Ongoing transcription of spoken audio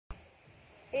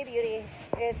Hey beauty,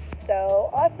 it's so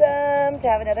awesome to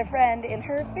have another friend in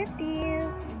her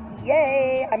 50s.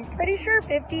 Yay! I'm pretty sure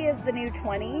 50 is the new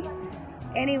 20.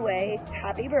 Anyway,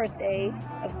 happy birthday.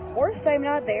 Of course I'm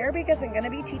not there because I'm going to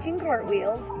be teaching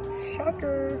cartwheels.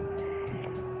 Shocker.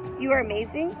 You are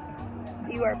amazing.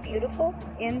 You are beautiful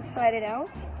inside and out.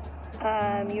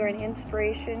 You're an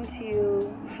inspiration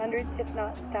to hundreds if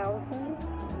not thousands.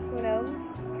 Who knows?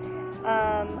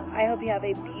 I hope you have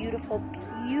a beautiful,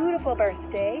 beautiful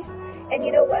birthday. And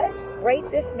you know what? Right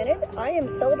this minute, I am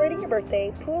celebrating your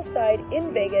birthday poolside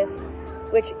in Vegas,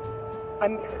 which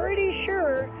I'm pretty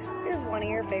sure is one of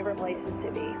your favorite places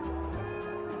to be.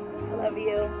 I love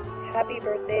you. Happy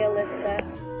birthday,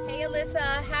 Alisa. Hey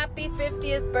Alisa, happy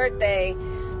 50th birthday.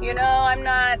 You know, I'm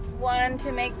not one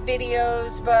to make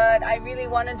videos, but I really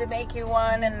wanted to make you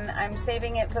one, and I'm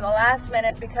saving it for the last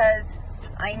minute because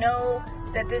I know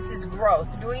that this is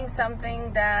growth, doing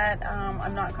something that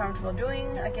I'm not comfortable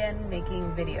doing, again, making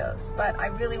videos. But I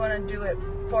really want to do it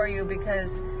for you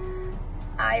because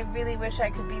I really wish I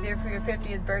could be there for your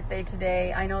 50th birthday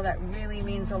today. I know that really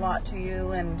means a lot to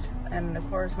you, and of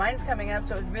course mine's coming up,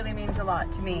 so it really means a lot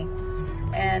to me.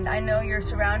 And I know you're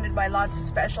surrounded by lots of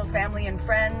special family and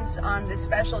friends on this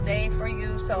special day for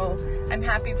you, so I'm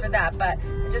happy for that. But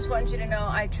I just want you to know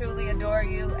I truly adore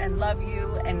you and love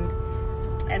you, and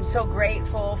so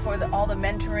grateful for all the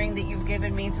mentoring that you've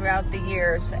given me throughout the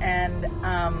years. And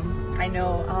I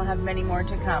know I'll have many more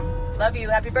to come. Love you.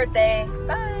 Happy birthday.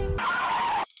 Bye.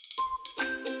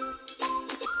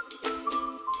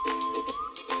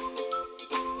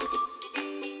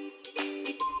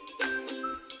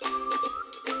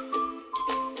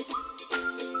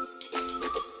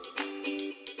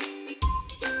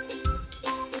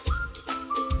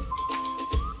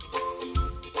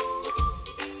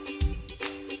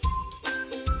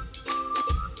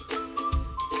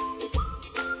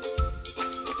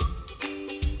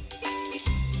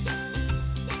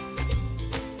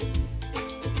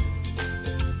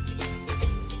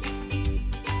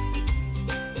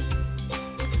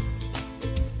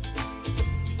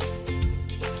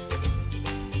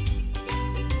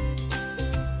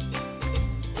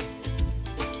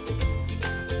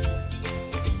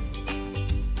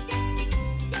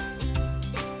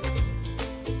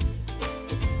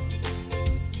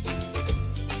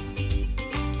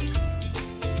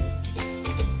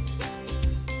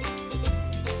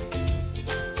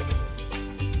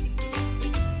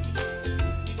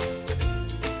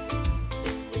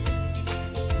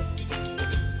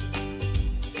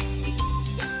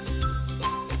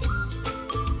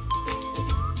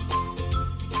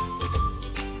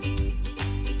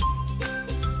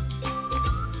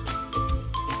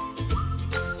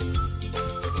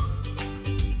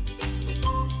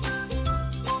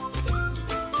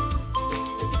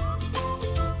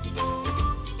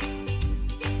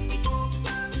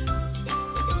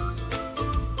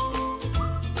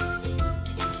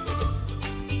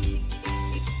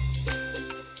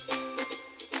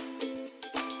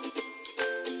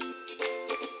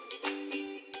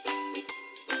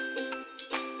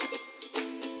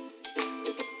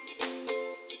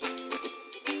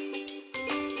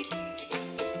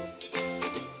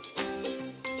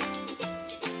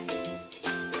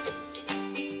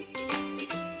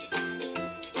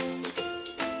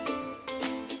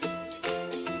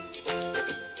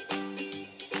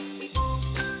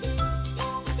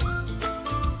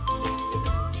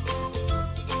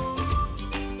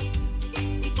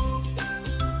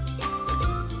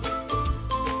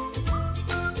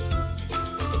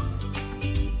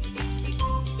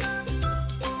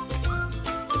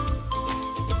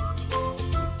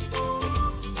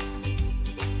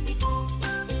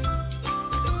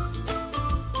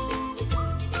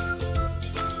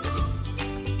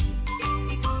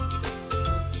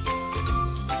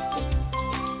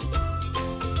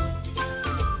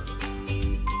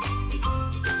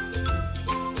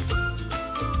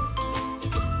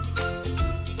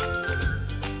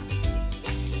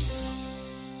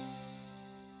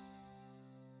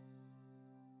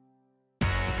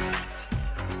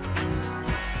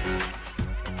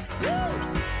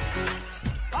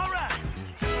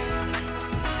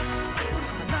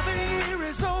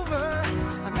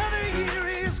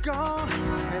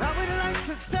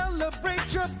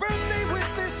 Celebrate your birthday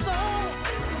with this song,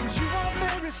 'cause you are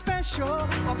very special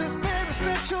on this very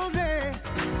special day.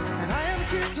 And I am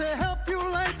here to help you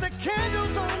light the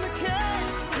candles on the cake.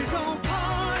 We're gonna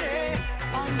party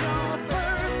on your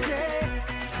birthday.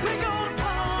 We're gonna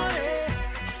party.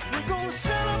 We're gonna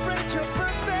celebrate your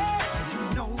birthday.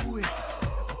 You know it,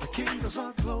 the candles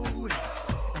are glowing,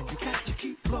 and you got to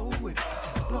keep blowing,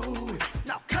 blowing.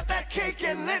 Now cut that cake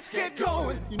and let's let's get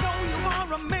going. You know you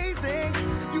are amazing,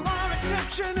 you are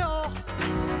exceptional.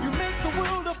 You make the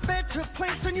world a better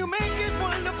place and you make it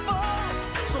wonderful.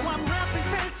 So I'm wrapping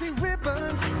fancy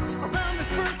ribbons around this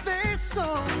birthday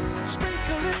song.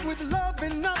 Sprinkle it with love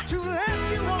enough to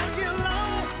last you all year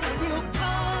long. And we'll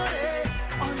party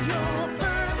on your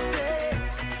birthday.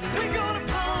 We're gonna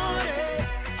party.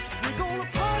 We're gonna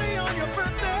party on your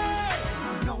birthday.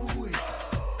 You know it.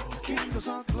 The candles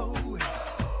are glowing.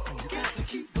 And you got to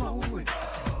keep blowing,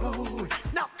 blowing.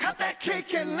 Now cut that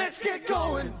cake and let's get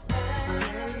going.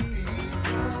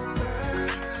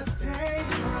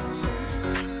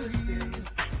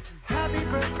 Happy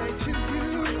birthday to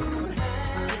you.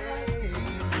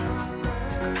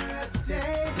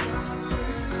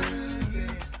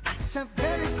 It's a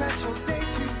very special day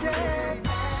today.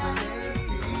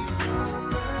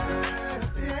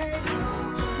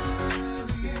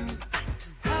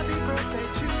 Happy birthday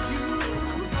to you.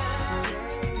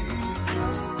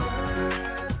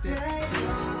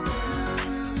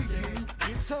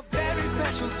 It's a very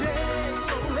special day,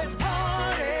 so let's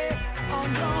party on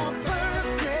your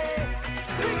birthday.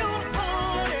 We're gonna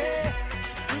party.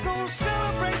 We're gonna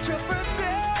celebrate your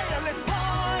birthday. Let's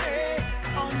party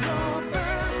on your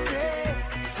birthday.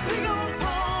 We're gonna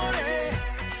party.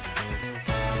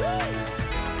 Woo!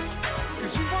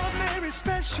 'Cause you are very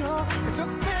special. It's a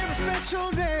very special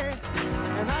day.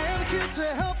 And I am here to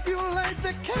help you light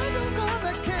the candles on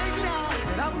the cake now.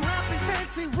 And I'm wrapping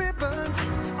fancy ribbons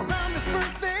around this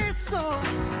birthday song.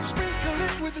 Sprinkle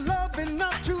it with love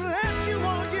enough to last you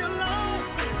all year long.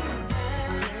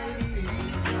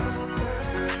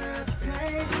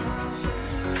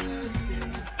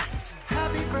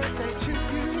 Happy birthday to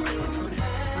you.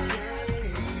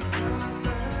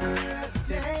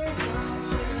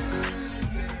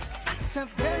 It's a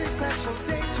very special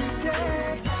day.